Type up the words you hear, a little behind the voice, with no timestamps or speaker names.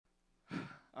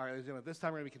All right, ladies and gentlemen, this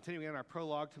time we're going to be continuing in our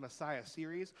Prologue to Messiah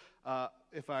series.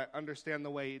 If I understand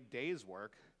the way days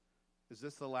work, is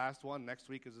this the last one? Next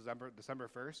week is December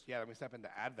 1st? Yeah, then we step into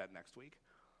Advent next week.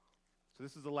 So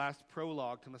this is the last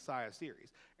Prologue to Messiah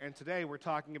series. And today we're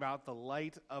talking about the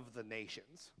light of the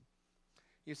nations.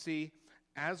 You see,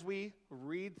 as we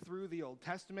read through the Old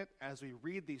Testament, as we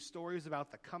read these stories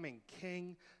about the coming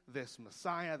king, this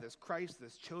Messiah, this Christ,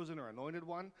 this chosen or anointed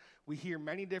one, we hear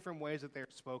many different ways that they're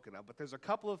spoken of. But there's a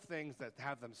couple of things that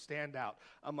have them stand out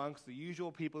amongst the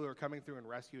usual people who are coming through and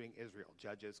rescuing Israel,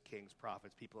 judges, kings,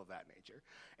 prophets, people of that nature.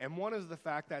 And one is the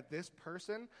fact that this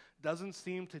person doesn't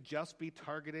seem to just be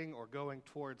targeting or going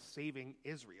towards saving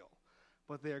Israel,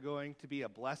 but they are going to be a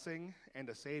blessing and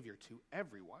a savior to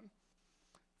everyone.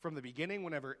 From the beginning,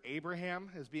 whenever Abraham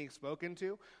is being spoken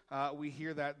to, we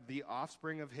hear that the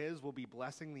offspring of his will be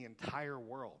blessing the entire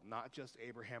world, not just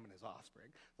Abraham and his offspring.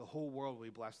 The whole world will be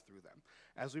blessed through them.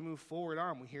 As we move forward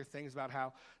on, we hear things about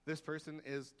how this person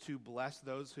is to bless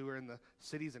those who are in the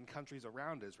cities and countries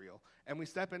around Israel. And we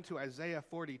step into Isaiah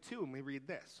 42 and we read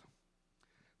this.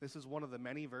 This is one of the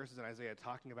many verses in Isaiah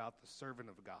talking about the servant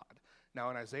of God. Now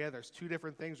in Isaiah, there's two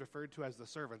different things referred to as the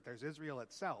servant. There's Israel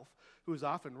itself, who is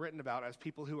often written about as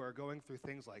people who are going through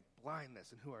things like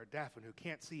blindness and who are deaf and who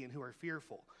can't see and who are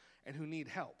fearful and who need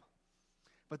help.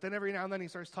 But then every now and then he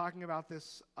starts talking about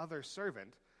this other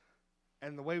servant,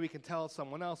 and the way we can tell it's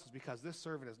someone else is because this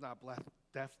servant is not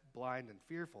deaf, blind, and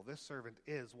fearful. This servant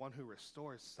is one who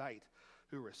restores sight,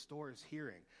 who restores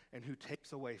hearing, and who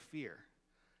takes away fear,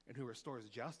 and who restores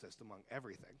justice among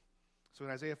everything. So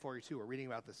in Isaiah 42, we're reading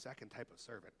about the second type of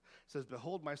servant. It says,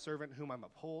 "Behold my servant whom I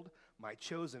uphold, my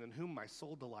chosen in whom my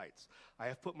soul delights. I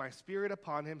have put my spirit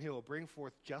upon him. He will bring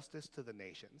forth justice to the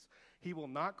nations. He will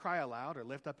not cry aloud or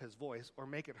lift up his voice or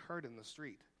make it heard in the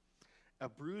street. A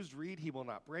bruised reed he will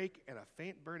not break, and a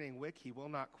faint burning wick he will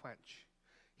not quench.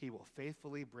 He will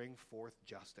faithfully bring forth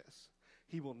justice.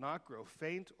 He will not grow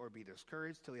faint or be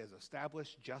discouraged till he has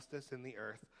established justice in the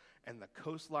earth, and the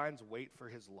coastlines wait for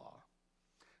his law.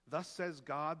 Thus says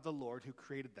God the Lord, who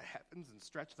created the heavens and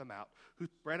stretched them out, who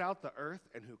spread out the earth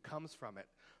and who comes from it,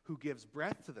 who gives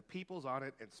breath to the peoples on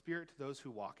it and spirit to those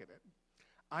who walk in it.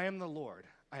 I am the Lord.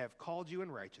 I have called you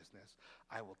in righteousness.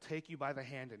 I will take you by the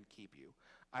hand and keep you.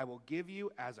 I will give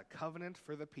you as a covenant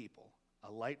for the people,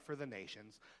 a light for the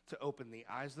nations, to open the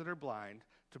eyes that are blind,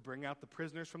 to bring out the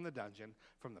prisoners from the dungeon,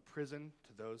 from the prison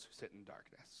to those who sit in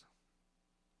darkness."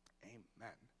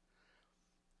 Amen.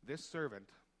 This servant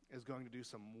is going to do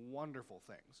some wonderful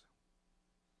things.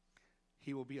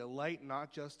 He will be a light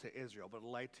not just to Israel, but a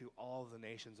light to all of the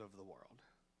nations of the world.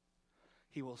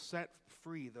 He will set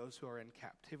free those who are in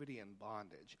captivity and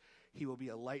bondage. He will be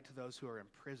a light to those who are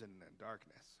imprisoned in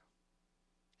darkness.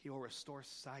 He will restore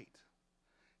sight.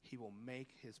 He will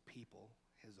make his people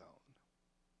his own.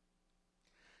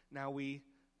 Now we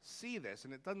see this,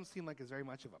 and it doesn't seem like it's very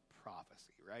much of a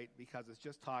prophecy, right? Because it's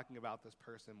just talking about this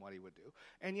person, what he would do.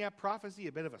 And yeah, prophecy,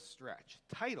 a bit of a stretch.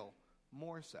 Title,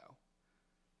 more so.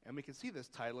 And we can see this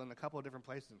title in a couple of different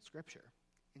places in Scripture.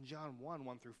 In John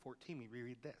 1 through 14, we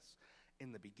reread this.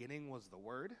 "In the beginning was the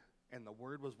Word, and the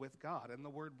Word was with God, and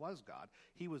the Word was God.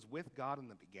 He was with God in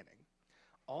the beginning.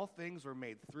 All things were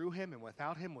made through him, and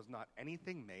without him was not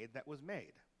anything made that was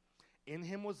made. In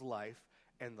him was life,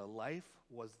 and the life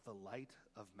was the light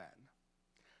of men.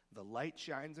 The light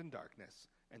shines in darkness,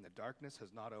 and the darkness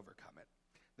has not overcome it.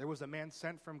 There was a man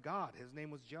sent from God. His name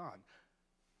was John.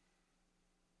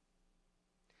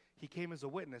 He came as a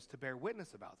witness to bear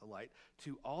witness about the light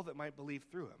to all that might believe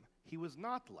through him. He was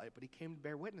not the light, but he came to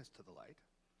bear witness to the light.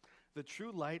 The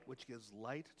true light, which gives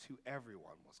light to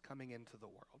everyone, was coming into the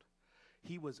world.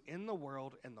 He was in the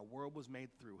world, and the world was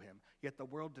made through him, yet the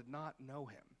world did not know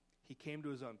him. He came to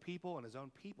his own people, and his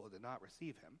own people did not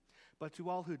receive him. But to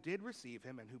all who did receive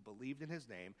him and who believed in his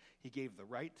name, he gave the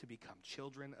right to become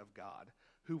children of God,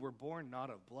 who were born not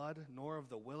of blood, nor of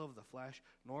the will of the flesh,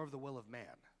 nor of the will of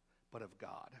man, but of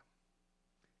God.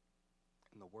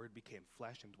 And the Word became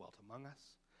flesh and dwelt among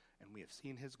us, and we have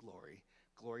seen his glory,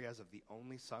 glory as of the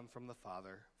only Son from the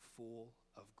Father, full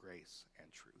of grace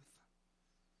and truth."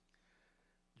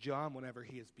 John, whenever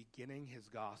he is beginning his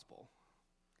gospel,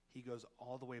 he goes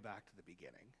all the way back to the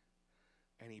beginning,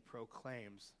 and he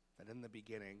proclaims that in the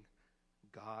beginning,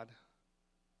 God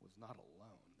was not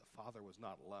alone. The Father was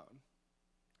not alone.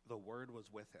 The Word was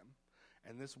with him.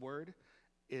 And this Word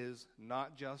is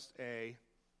not just a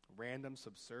random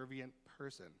subservient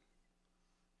person.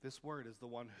 This Word is the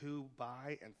one who,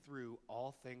 by and through,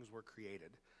 all things were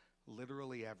created,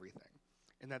 literally everything.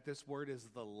 And that this Word is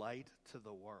the light to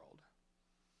the world.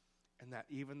 And that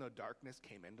even though darkness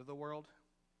came into the world,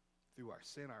 through our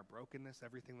sin, our brokenness,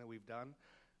 everything that we've done,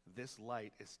 this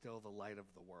light is still the light of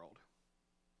the world.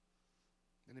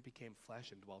 And it became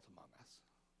flesh and dwelt among us.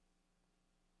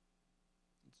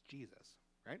 It's Jesus,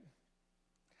 right?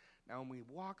 Now, when we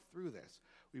walk through this,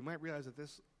 we might realize that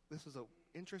this is an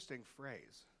interesting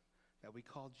phrase, that we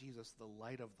call Jesus the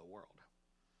light of the world.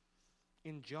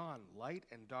 In John, light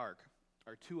and dark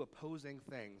are two opposing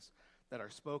things that are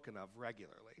spoken of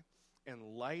regularly.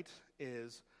 And light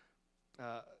is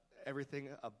everything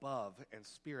above and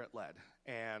spirit-led,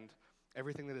 and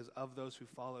everything that is of those who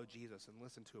follow Jesus and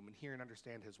listen to him and hear and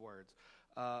understand his words.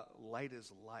 Light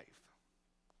is life.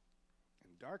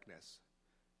 And darkness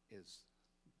is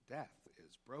death,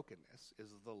 is brokenness,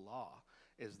 is the law,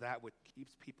 is that which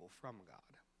keeps people from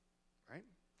God, right?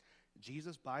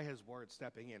 Jesus, by his word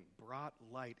stepping in, brought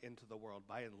light into the world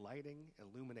by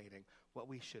illuminating what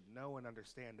we should know and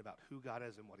understand about who God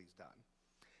is and what he's done.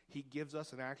 He gives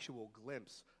us an actual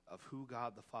glimpse of who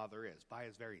God the Father is by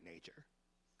his very nature.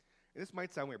 And this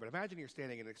might sound weird, but imagine you're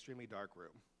standing in an extremely dark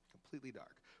room, completely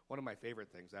dark. One of my favorite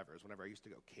things ever is whenever I used to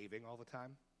go caving all the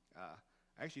time.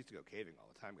 I actually used to go caving all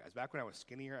the time, guys. Back when I was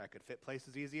skinnier, I could fit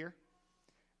places easier,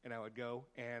 and I would go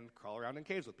and crawl around in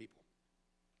caves with people.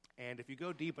 And if you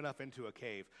go deep enough into a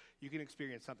cave, you can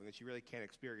experience something that you really can't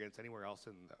experience anywhere else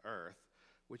in the earth,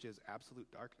 which is absolute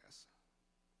darkness,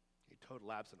 a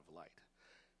total absence of light.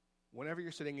 Whenever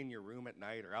you're sitting in your room at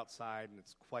night or outside and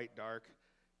it's quite dark,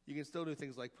 you can still do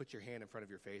things like put your hand in front of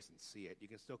your face and see it. You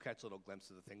can still catch little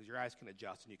glimpses of things. Your eyes can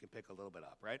adjust and you can pick a little bit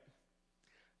up, right?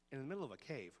 In the middle of a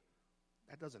cave,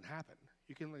 that doesn't happen.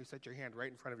 You can literally set your hand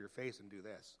right in front of your face and do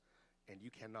this, and you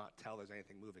cannot tell there's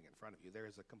anything moving in front of you. There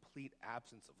is a complete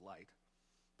absence of light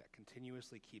that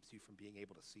continuously keeps you from being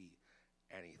able to see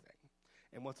anything.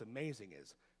 And what's amazing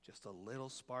is just a little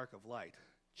spark of light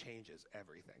changes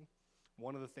everything.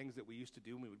 One of the things that we used to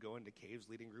do when we would go into caves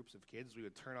leading groups of kids, we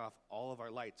would turn off all of our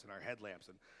lights and our headlamps.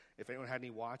 And if anyone had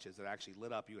any watches that actually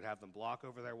lit up, you would have them block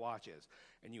over their watches.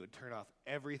 And you would turn off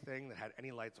everything that had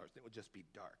any light source. It would just be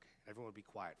dark. Everyone would be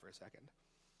quiet for a second.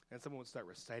 And someone would start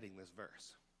reciting this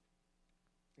verse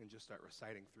and just start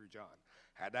reciting through John.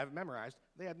 Had to have it memorized.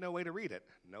 They had no way to read it.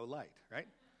 No light, right?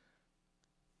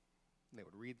 And they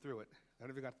would read through it. Then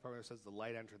if you got to the part where it says the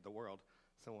light entered the world,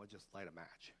 someone would just light a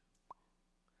match.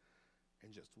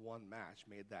 And just one match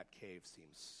made that cave seem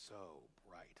so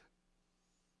bright.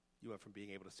 You went from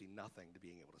being able to see nothing to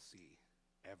being able to see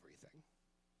everything.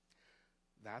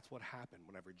 That's what happened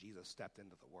whenever Jesus stepped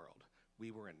into the world. We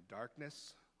were in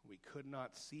darkness. We could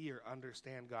not see or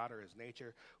understand God or his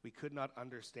nature. We could not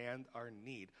understand our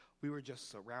need. We were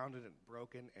just surrounded and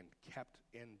broken and kept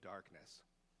in darkness.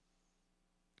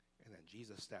 And then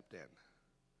Jesus stepped in,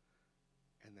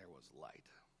 and there was light.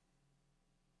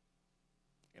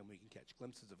 And we can catch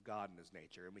glimpses of God and his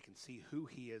nature, and we can see who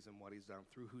he is and what he's done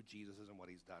through who Jesus is and what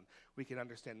he's done. We can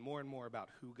understand more and more about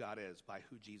who God is by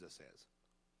who Jesus is.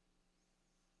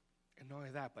 And not only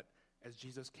that, but as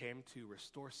Jesus came to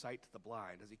restore sight to the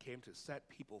blind, as he came to set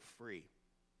people free,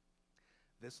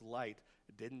 this light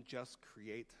didn't just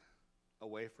create a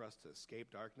way for us to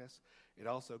escape darkness, it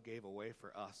also gave a way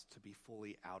for us to be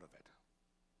fully out of it.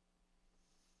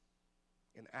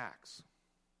 In Acts,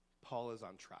 Paul is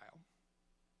on trial.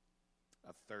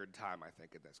 A third time, I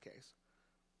think, in this case.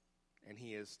 And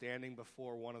he is standing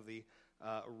before one of the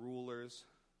rulers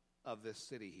of this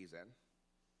city he's in.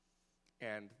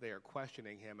 And they are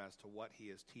questioning him as to what he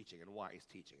is teaching and why he's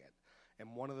teaching it.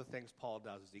 And one of the things Paul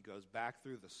does is he goes back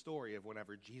through the story of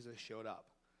whenever Jesus showed up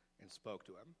and spoke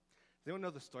to him. Does anyone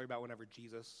know the story about whenever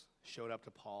Jesus showed up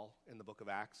to Paul in the book of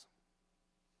Acts?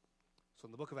 So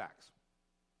in the book of Acts,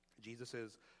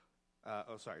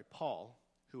 Paul,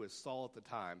 who is Saul at the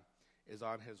time, is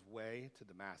on his way to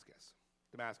Damascus.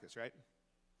 Damascus, right?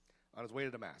 On his way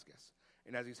to Damascus.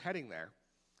 And as he's heading there,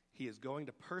 he is going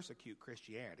to persecute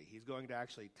Christianity. He's going to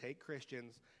actually take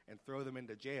Christians and throw them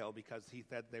into jail because he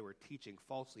said they were teaching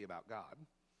falsely about God.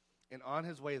 And on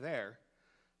his way there,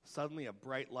 suddenly a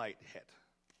bright light hit,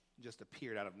 just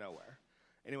appeared out of nowhere.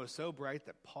 And it was so bright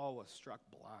that Paul was struck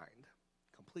blind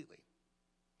completely.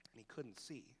 And he couldn't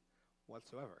see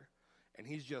whatsoever. And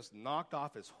he's just knocked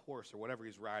off his horse or whatever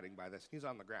he's riding by this. He's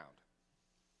on the ground.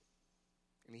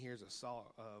 And he hears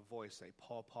a voice say,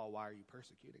 "Paul, Paul, why are you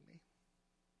persecuting me?"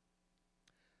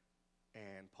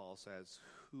 And Paul says,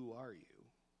 "Who are you?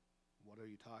 What are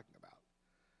you talking about?"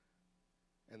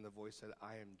 And the voice said,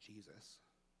 "I am Jesus,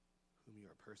 whom you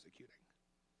are persecuting.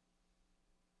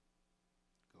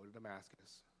 Go to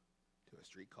Damascus, to a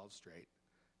street called Straight,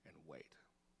 and wait.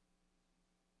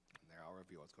 And there I'll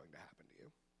reveal what's going to happen to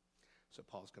you." So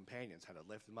Paul's companions had to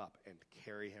lift him up and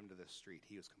carry him to this street.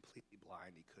 He was completely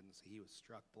blind. He couldn't see. He was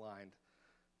struck blind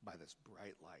by this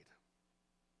bright light.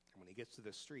 And when he gets to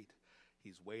this street,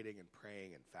 he's waiting and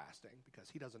praying and fasting because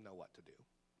he doesn't know what to do.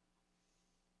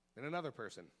 Then another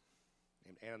person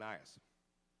named Ananias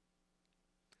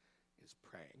is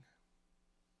praying.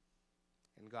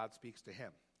 And God speaks to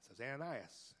him. He says,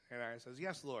 Ananias. Ananias says,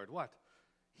 yes, Lord, what?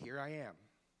 Here I am.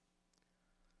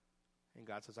 And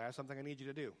God says, I have something I need you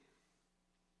to do.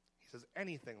 He says,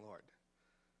 anything, Lord.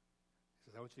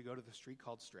 He says, I want you to go to the street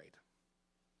called Straight.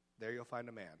 There you'll find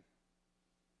a man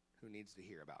who needs to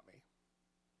hear about me.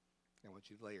 I want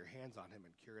you to lay your hands on him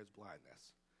and cure his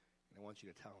blindness. And I want you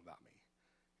to tell him about me.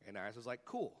 And Ananias is like,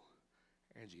 cool.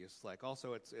 And Jesus is like,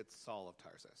 also, it's Saul of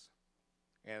Tarsus.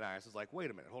 And Ananias is like, wait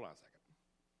a minute, hold on a second.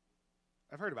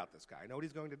 I've heard about this guy. I know what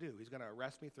he's going to do. He's going to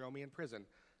arrest me, throw me in prison.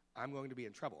 I'm going to be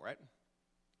in trouble, right?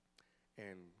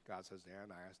 And God says to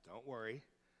Ananias, don't worry.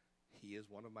 He is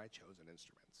one of my chosen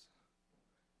instruments.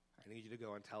 I need you to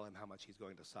go and tell him how much he's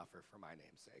going to suffer for my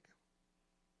name's sake.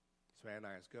 So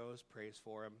Ananias goes, prays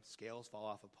for him, scales fall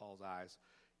off of Paul's eyes.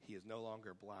 He is no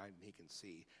longer blind and he can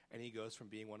see. And he goes from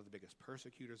being one of the biggest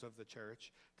persecutors of the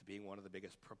church to being one of the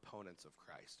biggest proponents of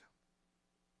Christ.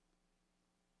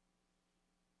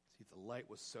 See, the light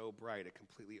was so bright it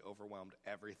completely overwhelmed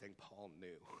everything Paul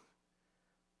knew.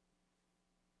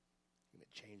 And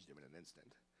it changed him in an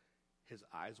instant. His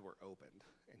eyes were opened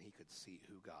and he could see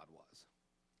who God was.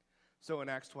 So in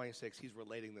Acts 26, he's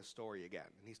relating this story again,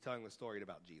 and he's telling the story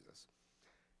about Jesus.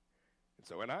 And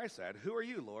so, and I said, who are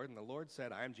you, Lord? And the Lord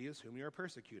said, I am Jesus whom you are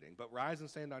persecuting. But rise and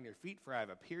stand on your feet, for I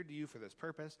have appeared to you for this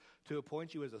purpose, to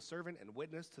appoint you as a servant and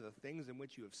witness to the things in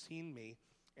which you have seen me,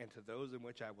 and to those in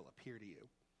which I will appear to you,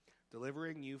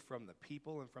 delivering you from the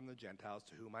people and from the Gentiles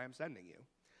to whom I am sending you,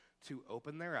 to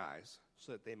open their eyes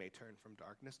so that they may turn from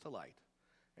darkness to light,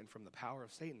 and from the power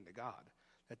of Satan to God,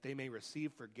 that they may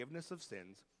receive forgiveness of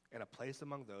sins and a place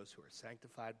among those who are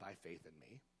sanctified by faith in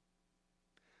me.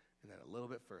 And then a little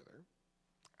bit further,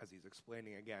 as he's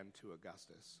explaining again to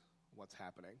Augustus what's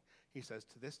happening, he says,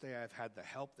 to this day I have had the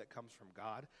help that comes from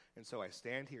God, and so I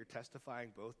stand here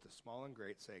testifying both to small and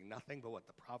great, saying nothing but what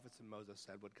the prophets and Moses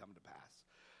said would come to pass,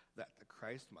 that the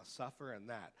Christ must suffer, and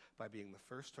that, by being the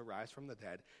first to rise from the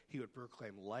dead, he would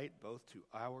proclaim light both to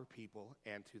our people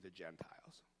and to the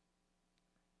Gentiles.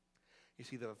 You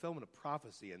see, the fulfillment of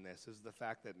prophecy in this is the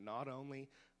fact that not only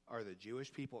are the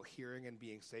Jewish people hearing and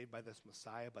being saved by this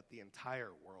Messiah, but the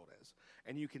entire world is.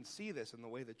 And you can see this in the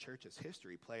way the church's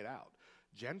history played out.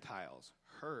 Gentiles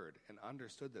heard and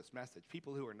understood this message.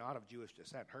 People who are not of Jewish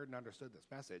descent heard and understood this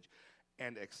message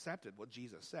and accepted what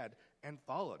Jesus said and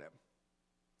followed him.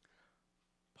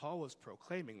 Paul was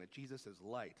proclaiming that Jesus is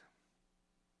light.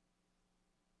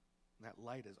 And that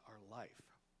light is our life.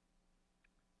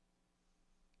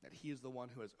 That he is the one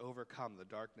who has overcome the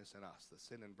darkness in us, the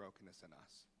sin and brokenness in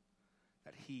us.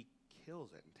 That he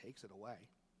kills it and takes it away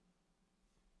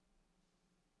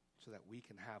so that we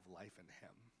can have life in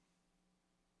him.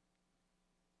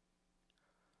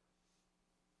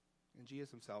 And Jesus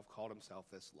himself called himself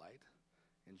this light.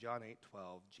 In John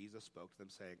 8:12, Jesus spoke to them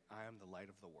saying, I am the light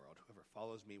of the world. Whoever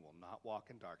follows me will not walk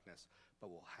in darkness, but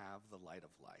will have the light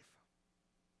of life.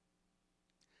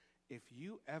 If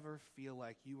you ever feel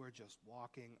like you are just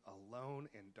walking alone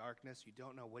in darkness, you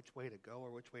don't know which way to go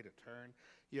or which way to turn,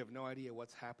 you have no idea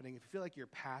what's happening, if you feel like your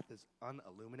path is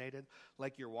unilluminated,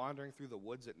 like you're wandering through the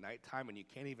woods at nighttime and you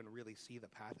can't even really see the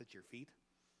path at your feet,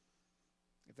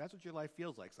 if that's what your life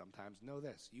feels like sometimes, know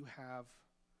this: you have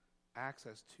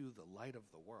access to the light of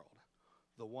the world,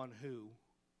 the one who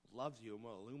loves you and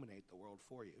will illuminate the world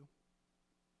for you,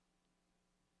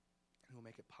 and will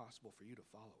make it possible for you to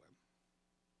follow him.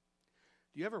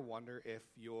 Do you ever wonder if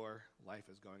your life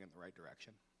is going in the right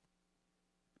direction?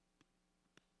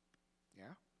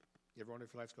 Yeah? You ever wonder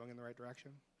if your life's going in the right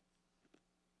direction?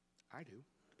 I do.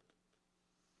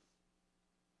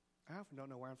 I often don't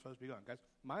know where I'm supposed to be going. Guys,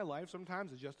 my life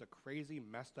sometimes is just a crazy,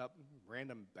 messed up,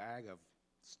 random bag of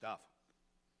stuff.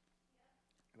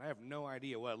 And I have no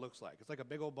idea what it looks like. It's like a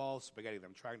big old ball of spaghetti that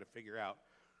I'm trying to figure out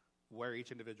where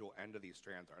each individual end of these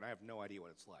strands are. And I have no idea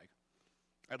what it's like.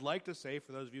 I'd like to say,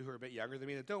 for those of you who are a bit younger than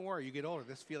me, that don't worry, you get older,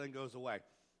 this feeling goes away.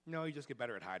 No, you just get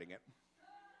better at hiding it.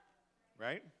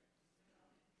 Right?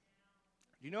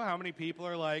 Do you know how many people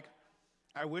are like,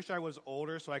 I wish I was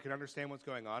older so I could understand what's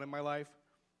going on in my life?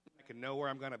 I can know where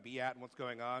I'm going to be at and what's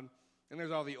going on. And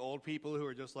there's all the old people who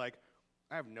are just like,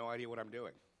 I have no idea what I'm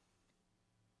doing.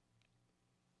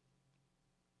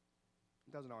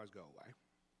 It doesn't always go away.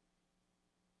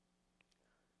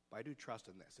 But I do trust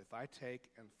in this. If I take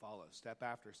and follow step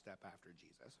after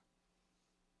Jesus,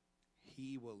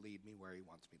 he will lead me where he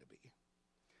wants me to be.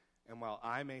 And while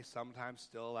I may sometimes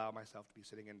still allow myself to be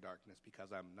sitting in darkness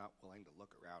because I'm not willing to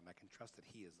look around, I can trust that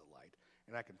he is the light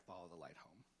and I can follow the light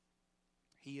home.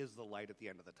 He is the light at the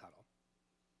end of the tunnel.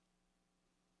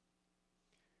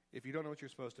 If you don't know what you're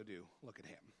supposed to do, look at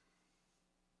him.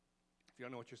 If you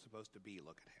don't know what you're supposed to be,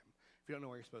 look at him. If you don't know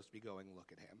where you're supposed to be going,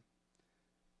 look at him.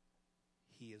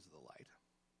 He is the light.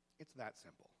 It's that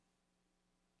simple.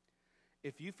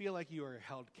 If you feel like you are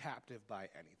held captive by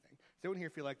anything, does anyone here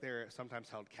feel like they're sometimes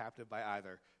held captive by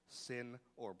either sin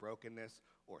or brokenness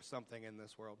or something in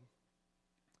this world?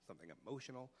 Something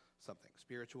emotional, something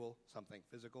spiritual, something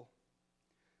physical?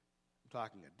 I'm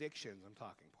talking addictions, I'm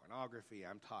talking pornography,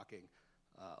 I'm talking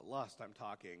lust, I'm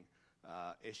talking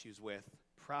issues with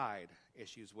pride,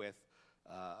 issues with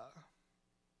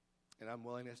an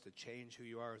unwillingness to change who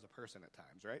you are as a person at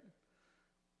times, right?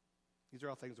 These are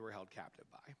all things that we're held captive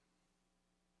by.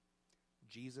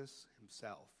 Jesus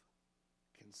himself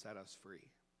can set us free.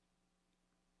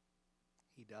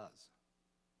 He does.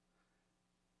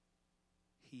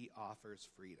 He offers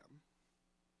freedom.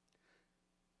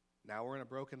 Now we're in a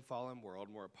broken, fallen world,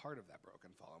 and we're a part of that broken,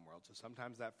 fallen world, so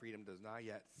sometimes that freedom does not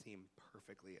yet seem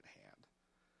perfectly at hand.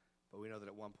 But we know that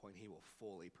at one point he will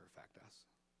fully perfect us,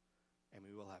 and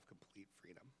we will have complete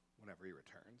freedom whenever he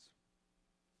returns.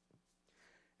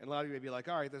 And a lot of you may be like,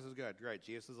 all right, this is good. Great,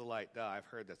 Jesus is the light. Duh, I've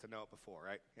heard this. I know it before,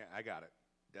 right? Yeah, I got it.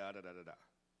 Da-da-da-da-da.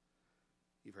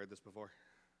 You've heard this before?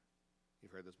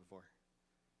 You've heard this before?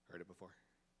 Heard it before?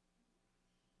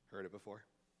 Heard it before?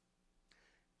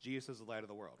 Jesus is the light of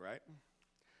the world, right?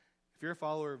 If you're a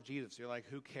follower of Jesus, you're like,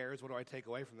 who cares? What do I take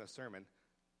away from this sermon?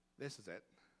 This is it.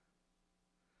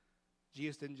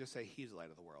 Jesus didn't just say he's the light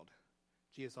of the world.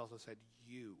 Jesus also said,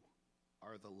 you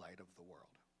are the light of the world.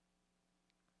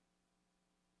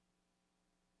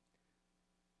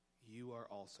 You are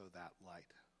also that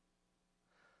light.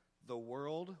 The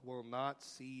world will not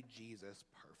see Jesus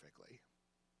perfectly.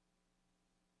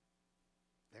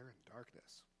 They're in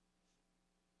darkness.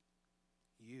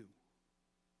 You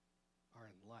are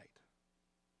in light.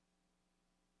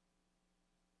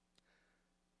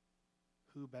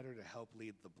 Who better to help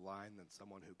lead the blind than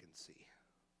someone who can see?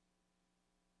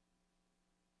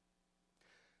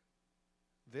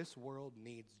 This world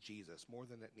needs Jesus more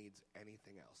than it needs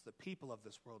anything else. The people of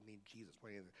this world need Jesus more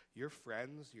than anything. Your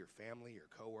friends, your family, your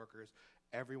coworkers,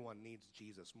 everyone needs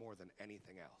Jesus more than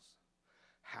anything else.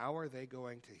 How are they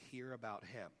going to hear about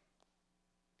him?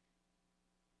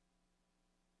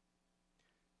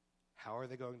 How are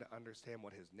they going to understand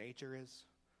what his nature is,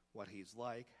 what he's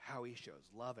like, how he shows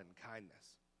love and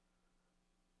kindness,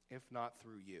 if not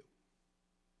through you?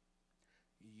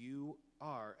 You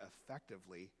are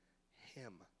effectively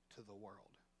him to the world.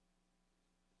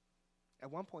 At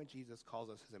one point, Jesus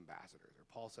calls us his ambassadors, or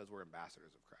Paul says we're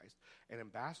ambassadors of Christ. And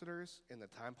ambassadors, in the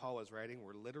time Paul was writing,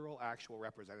 were literal, actual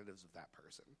representatives of that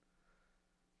person.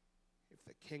 If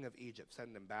the king of Egypt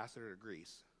sent an ambassador to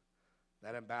Greece,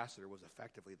 that ambassador was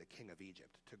effectively the king of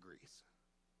Egypt to Greece.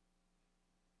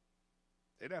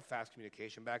 They didn't have fast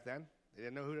communication back then. They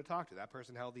didn't know who to talk to. That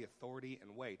person held the authority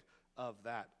and weight of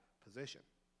that position.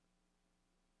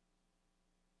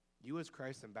 You as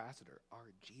Christ's ambassador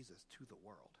are Jesus to the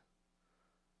world.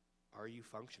 Are you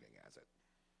functioning as it?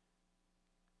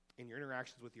 In your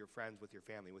interactions with your friends, with your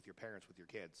family, with your parents, with your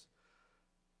kids,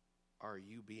 are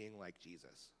you being like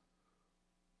Jesus?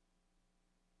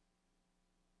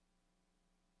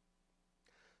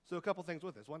 So a couple things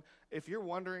with this. One, if you're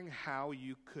wondering how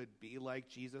you could be like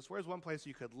Jesus, where's one place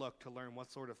you could look to learn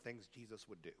what sort of things Jesus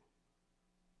would do?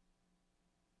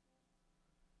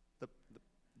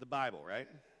 The Bible, right?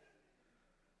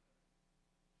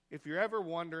 If you're ever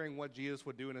wondering what Jesus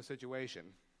would do in a situation,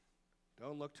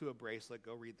 don't look to a bracelet,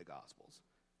 go read the Gospels.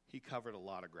 He covered a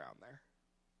lot of ground there.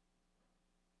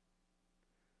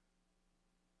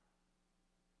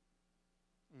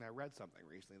 And I read something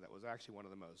recently that was actually one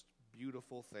of the most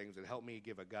beautiful things that helped me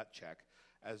give a gut check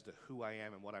as to who I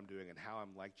am and what I'm doing and how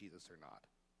I'm like Jesus or not.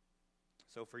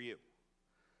 So for you,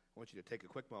 I want you to take a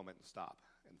quick moment and stop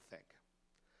and think.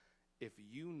 If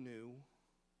you knew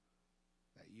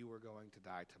that you were going to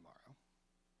die tomorrow,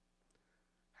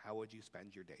 how would you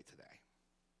spend your day today?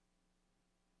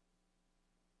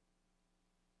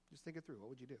 Just think it through. What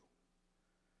would you do?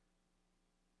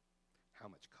 How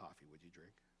much coffee would you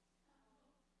drink?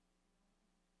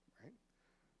 Right?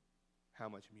 How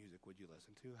much music would you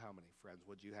listen to? How many friends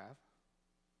would you have?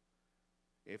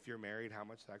 If you're married, how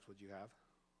much sex would you have?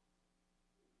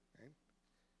 Right?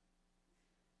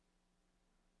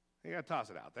 You gotta toss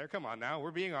it out there. Come on now,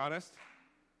 we're being honest.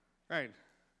 Right.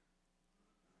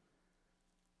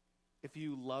 If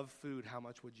you love food, how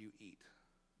much would you eat?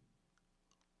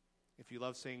 If you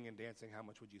love singing and dancing, how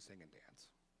much would you sing and dance?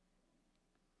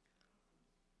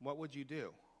 What would you do?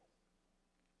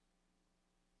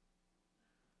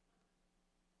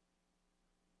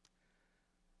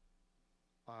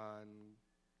 on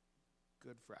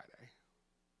Good Friday,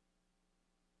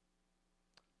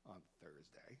 on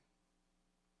Thursday,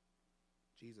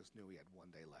 Jesus knew he had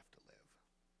one day left to live.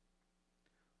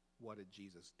 What did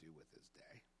Jesus do with his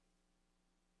day?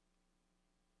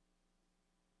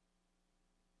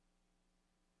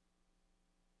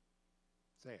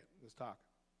 Say it. Let's talk.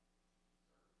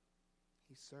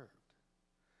 He served.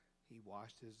 He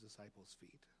washed his disciples'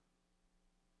 feet.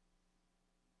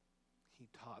 He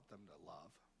taught them to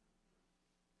love.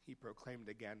 He proclaimed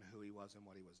again who he was and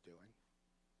what he was doing.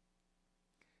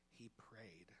 He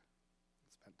prayed and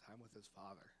spent time with his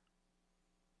Father.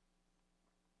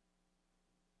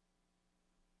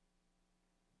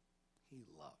 He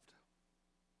loved.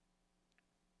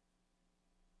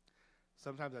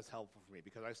 Sometimes that's helpful for me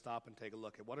because I stop and take a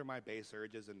look at what are my base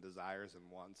urges and desires and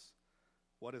wants.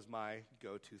 What is my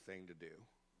go-to thing to do?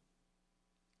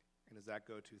 And is that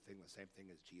go-to thing the same thing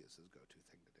as Jesus' go-to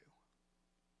thing to do?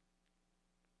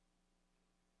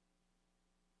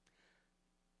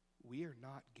 We are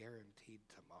not guaranteed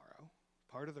tomorrow.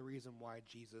 Part of the reason why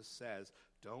Jesus says,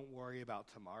 don't worry about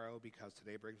tomorrow because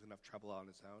today brings enough trouble on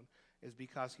its own, is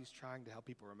because he's trying to help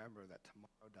people remember that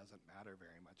tomorrow doesn't matter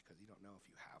very much because you don't know if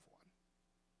you have one.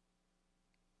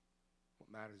 What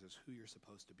matters is who you're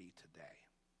supposed to be today.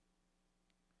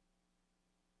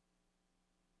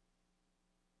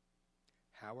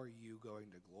 How are you going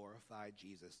to glorify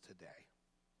Jesus today?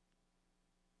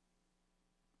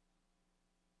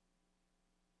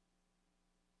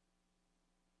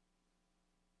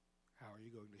 How are you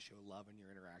going to show love in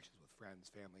your interactions with friends,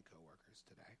 family, coworkers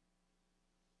today?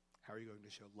 How are you going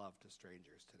to show love to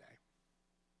strangers today?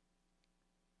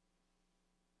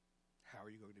 How are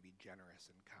you going to be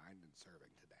generous and kind and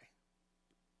serving today?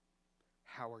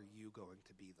 How are you going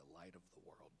to be the light of the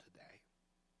world today?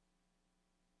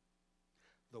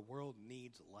 The world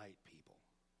needs light, people,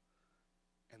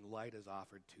 and light is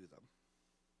offered to them.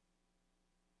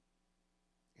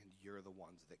 And you're the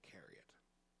ones that carry it.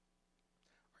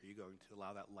 Are you going to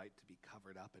allow that light to be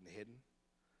covered up and hidden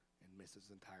and miss its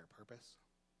entire purpose?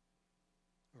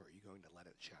 Or are you going to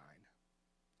let it shine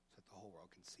so that the whole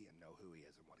world can see and know who he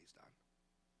is and what he's done?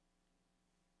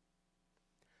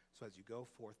 So as you go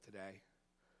forth today,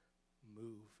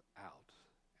 move out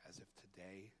as if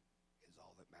today is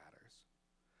all that matters.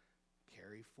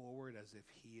 Carry forward as if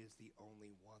he is the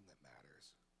only one that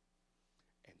matters.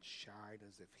 And shine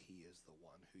as if he is the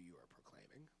one who you are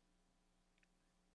proclaiming.